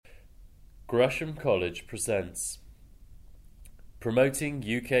Gresham College presents Promoting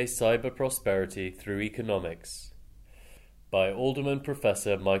UK Cyber Prosperity Through Economics by Alderman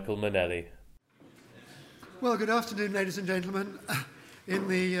Professor Michael Manelli. Well, good afternoon, ladies and gentlemen. In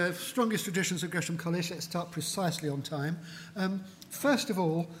the strongest traditions of Gresham College, let's start precisely on time. First of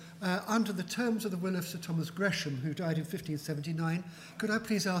all, under the terms of the will of Sir Thomas Gresham, who died in 1579, could I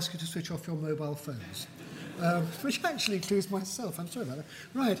please ask you to switch off your mobile phones? Which actually includes myself. I'm sorry about that.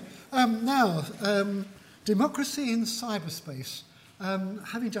 Right. Now, democracy in cyberspace.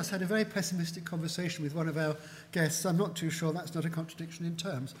 Having just had a very pessimistic conversation with one of our guests, I'm not too sure that's not a contradiction in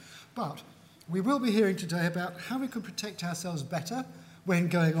terms. But we will be hearing today about how we can protect ourselves better when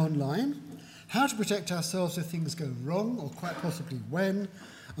going online, how to protect ourselves if things go wrong, or quite possibly when,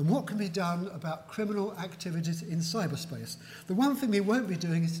 and what can be done about criminal activities in cyberspace. The one thing we won't be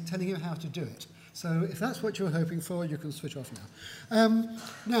doing is telling you how to do it. So if that's what you're hoping for, you can switch off now.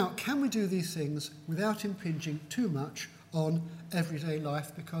 Now, can we do these things without impinging too much on everyday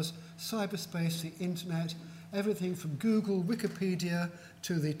life? Because cyberspace, the internet, everything from Google, Wikipedia,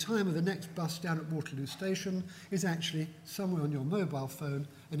 to the time of the next bus down at Waterloo Station is actually somewhere on your mobile phone,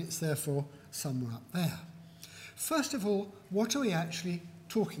 and it's therefore somewhere up there. First of all, what are we actually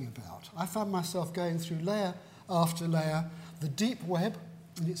talking about? I found myself going through layer after layer, the deep web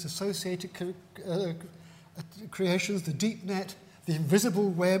and its associated creations, the deep net, the invisible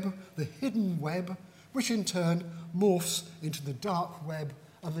web, the hidden web, which in turn morphs into the dark web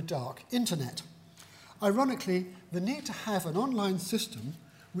and the dark internet. Ironically, the need to have an online system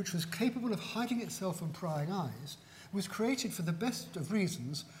which was capable of hiding itself from prying eyes was created for the best of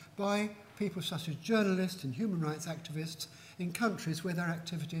reasons by people such as journalists and human rights activists in countries where their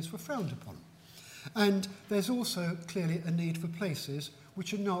activities were frowned upon. And there's also clearly a need for places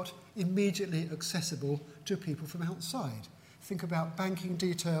which are not immediately accessible to people from outside. Think about banking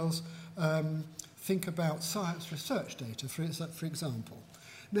details, think about science research data, for example.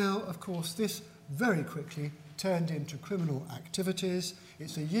 Now, of course, this very quickly turned into criminal activities.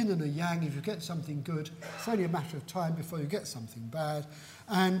 It's a yin and a yang. If you get something good, it's only a matter of time before you get something bad.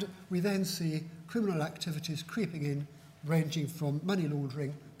 And we then see criminal activities creeping in, ranging from money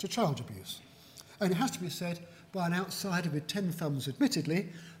laundering to child abuse. And it has to be said, by an outsider with 10 thumbs admittedly,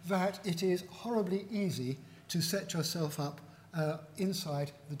 that it is horribly easy to set yourself up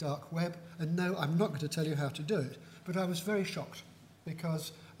inside the dark web. And no, I'm not going to tell you how to do it. But I was very shocked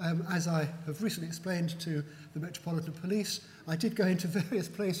because, as I have recently explained to the Metropolitan Police, I did go into various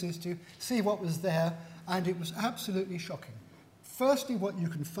places to see what was there, and it was absolutely shocking. Firstly, what you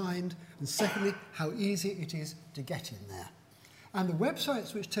can find, and secondly, how easy it is to get in there. And the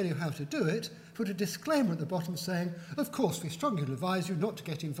websites which tell you how to do it put a disclaimer at the bottom saying, of course, we strongly advise you not to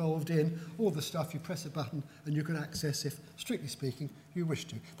get involved in all the stuff you press a button and you can access if, strictly speaking, you wish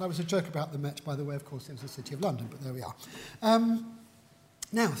to. That was a joke about the Met, by the way. Of course, it was the City of London, but there we are.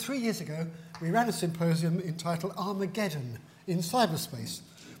 Now, 3 years ago, we ran a symposium entitled Armageddon in Cyberspace,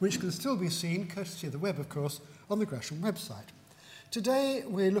 which can still be seen, courtesy of the web, of course, on the Gresham website. Today,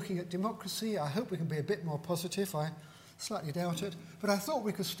 we're looking at democracy. I hope we can be a bit more positive. I slightly doubt it. But I thought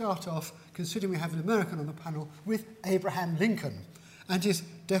we could start off, considering we have an American on the panel, with Abraham Lincoln and his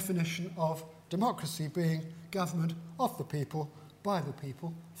definition of democracy being government of the people, by the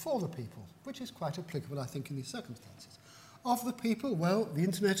people, for the people, which is quite applicable, I think, in these circumstances. Of the people, well, the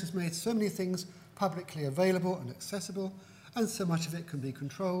internet has made so many things publicly available and accessible, and so much of it can be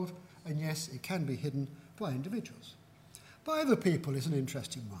controlled, and yes, it can be hidden by individuals. By the people is an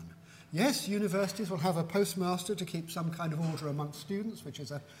interesting one. Yes, universities will have a postmaster to keep some kind of order amongst students, which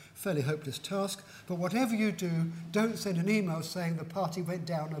is a fairly hopeless task, but whatever you do, don't send an email saying the party went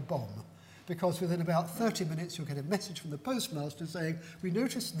down a bomb, because within about 30 minutes you'll get a message from the postmaster saying, we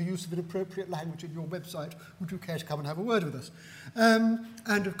noticed the use of inappropriate language in your website, would you care to come and have a word with us?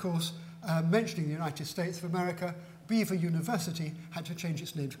 And of course, mentioning the United States of America, Beaver University had to change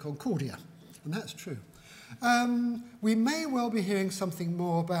its name to Concordia, and that's true. We may well be hearing something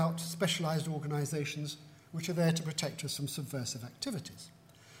more about specialised organisations which are there to protect us from subversive activities.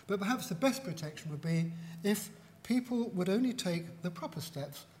 But perhaps the best protection would be if people would only take the proper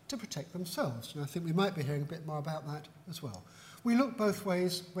steps to protect themselves. And I think we might be hearing a bit more about that as well. We look both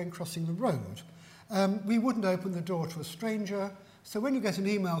ways when crossing the road. We wouldn't open the door to a stranger. So when you get an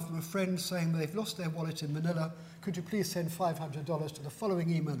email from a friend saying they've lost their wallet in Manila, could you please send $500 to the following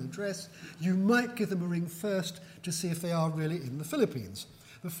email address? You might give them a ring first to see if they are really in the Philippines.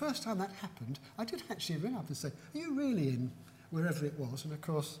 The first time that happened, I did actually ring up and say, are you really in wherever it was? And of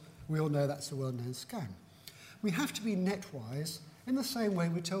course, we all know that's a well-known scam. We have to be net-wise in the same way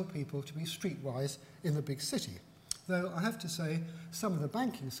we tell people to be street-wise in the big city. though I have to say some of the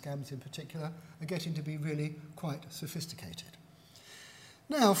banking scams in particular are getting to be really quite sophisticated.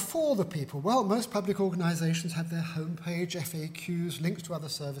 Now, for the people, well, most public organisations have their homepage, FAQs, links to other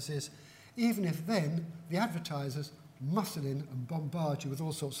services, even if then the advertisers muscle in and bombard you with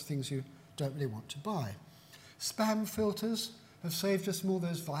all sorts of things you don't really want to buy. Spam filters have saved us more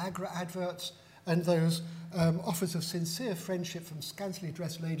those Viagra adverts and those offers of sincere friendship from scantily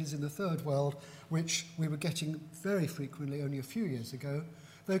dressed ladies in the third world, which we were getting very frequently only a few years ago.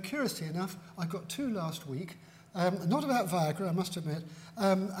 Though, curiously enough, I got 2 last week, not about Viagra, I must admit,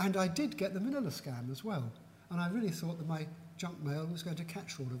 and I did get the Manila scam as well. And I really thought that my junk mail was going to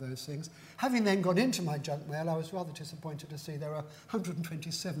catch all of those things. Having then gone into my junk mail, I was rather disappointed to see there are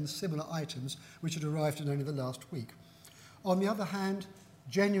 127 similar items which had arrived in only the last week. On the other hand,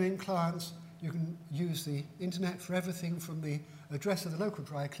 genuine clients, you can use the internet for everything from the address of the local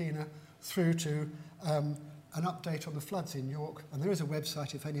dry cleaner through to an update on the floods in York, and there is a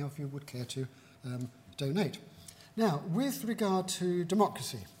website if any of you would care to donate. Now, with regard to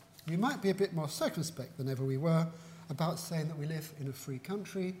democracy, we might be a bit more circumspect than ever we were about saying that we live in a free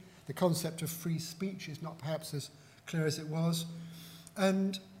country. The concept of free speech is not perhaps as clear as it was.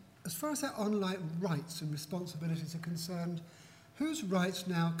 And as far as our online rights and responsibilities are concerned, whose rights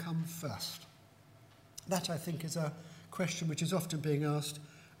now come first? That, I think, is a question which is often being asked.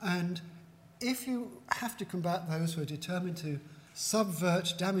 And if you have to combat those who are determined to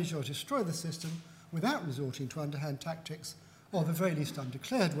subvert, damage or destroy the system without resorting to underhand tactics, or the very least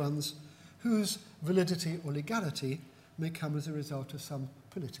undeclared ones, whose validity or legality may come as a result of some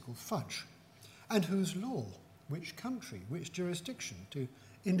political fudge, and whose law, which country, which jurisdiction do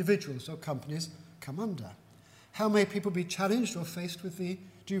individuals or companies come under? How may people be challenged or faced with the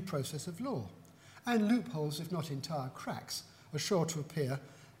due process of law? And loopholes, if not entire cracks, are sure to appear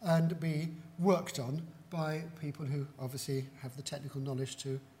and be worked on by people who obviously have the technical knowledge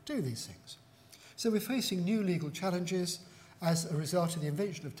to do these things. So we're facing new legal challenges as a result of the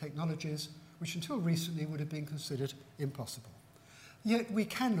invention of technologies which until recently would have been considered impossible. Yet we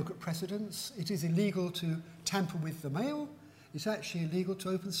can look at precedents. It is illegal to tamper with the mail. It's actually illegal to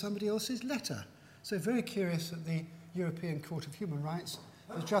open somebody else's letter. So very curious that the European Court of Human Rights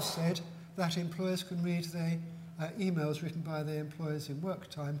has just said that employers can read the emails written by their employers in work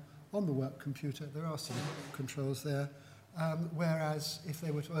time on the work computer. There are some controls there. Whereas if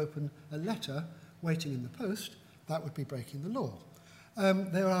they were to open a letter waiting in the post, that would be breaking the law.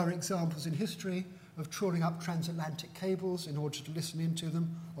 There are examples in history of trawling up transatlantic cables in order to listen into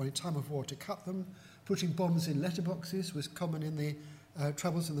them, or in time of war to cut them. Putting bombs in letterboxes was common in the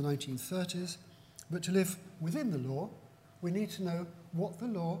troubles in the 1930s. But to live within the law, we need to know what the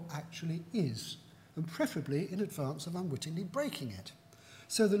law actually is, and preferably in advance of unwittingly breaking it.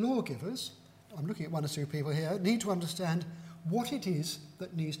 So the lawgivers, I'm looking at 1 or 2 people here, need to understand what it is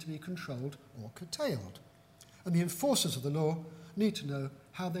that needs to be controlled or curtailed. And the enforcers of the law need to know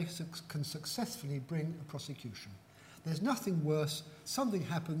how they can successfully bring a prosecution. There's nothing worse, something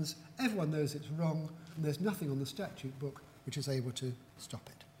happens, everyone knows it's wrong, and there's nothing on the statute book which is able to stop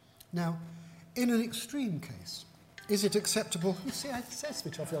it. Now, in an extreme case, is it acceptable? You see, I said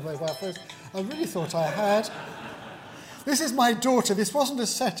switch off your mobile phones. I really thought I had. This is my daughter. This wasn't a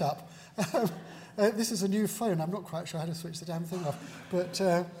setup. This is a new phone. I'm not quite sure how to switch the damn thing off. But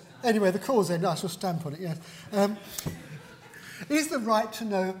anyway, the call's end. I shall stamp on it, yes. Is the right to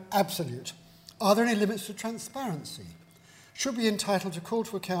know absolute? Are there any limits to transparency? Should we be entitled to call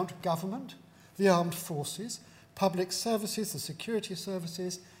to account government, the armed forces, public services, the security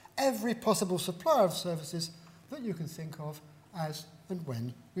services, every possible supplier of services that you can think of as and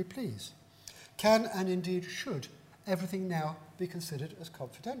when we please? Can and indeed should everything now be considered as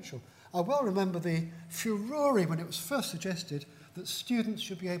confidential? I well remember the furore when it was first suggested that students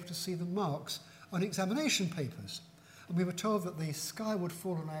should be able to see the marks on examination papers. And we were told that the sky would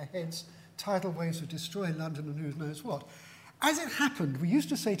fall on our heads, tidal waves would destroy London and who knows what. As it happened, we used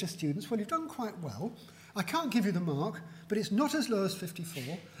to say to students, well, you've done quite well. I can't give you the mark, but it's not as low as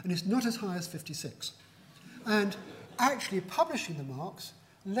 54, and it's not as high as 56. And actually publishing the marks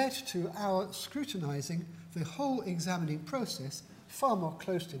led to our scrutinising the whole examining process far more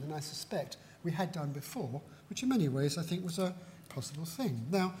closely than I suspect we had done before, which in many ways I think was a possible thing.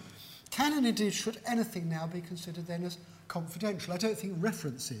 Now, can and indeed should anything now be considered then as confidential? I don't think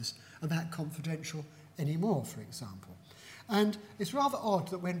references are that confidential anymore, for example. And it's rather odd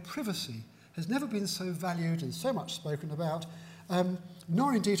that when privacy has never been so valued and so much spoken about,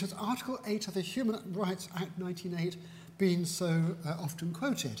 nor indeed has Article 8 of the Human Rights Act 1908 been so often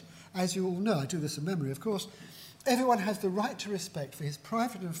quoted. As you all know, I do this in memory, of course, everyone has the right to respect for his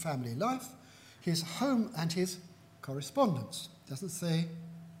private and family life, his home and his correspondence. It doesn't say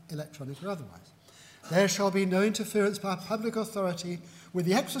electronic or otherwise. There shall be no interference by public authority with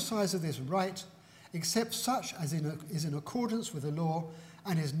the exercise of this right, except such as is in accordance with the law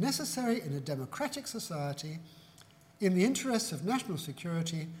and is necessary in a democratic society in the interests of national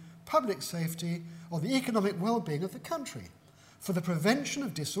security, public safety, or the economic well-being of the country, for the prevention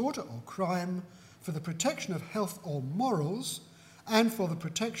of disorder or crime, for the protection of health or morals, and for the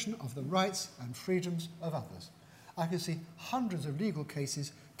protection of the rights and freedoms of others. I can see hundreds of legal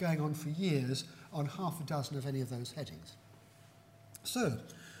cases going on for years on half a dozen of any of those headings. So,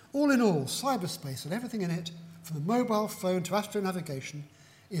 all in all, cyberspace and everything in it, from the mobile phone to astronavigation,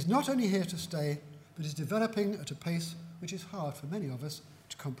 is not only here to stay, but is developing at a pace which is hard for many of us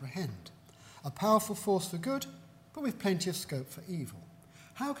to comprehend. A powerful force for good, but with plenty of scope for evil.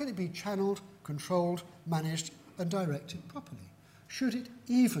 How can it be channeled, controlled, managed, and directed properly? Should it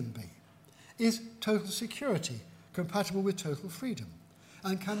even be? Is total security compatible with total freedom?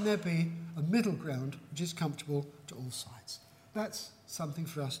 And can there be a middle ground which is comfortable to all sides? That's something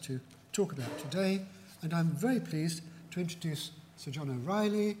for us to talk about today, and I'm very pleased to introduce Sir John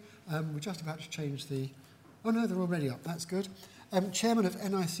O'Reilly. We're just about to change the... Oh no, they're already up, that's good. Chairman of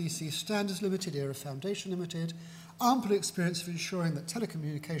NICC Standards Limited, ERA Foundation Limited, ample experience of ensuring that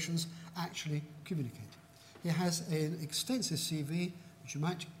telecommunications actually communicate. He has an extensive CV, which you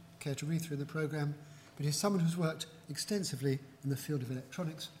might care to read through the programme, but he's someone who's worked extensively in the field of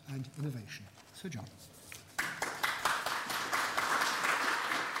electronics and innovation. Sir John.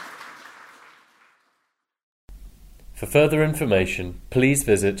 For further information, please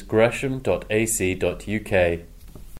visit gresham.ac.uk.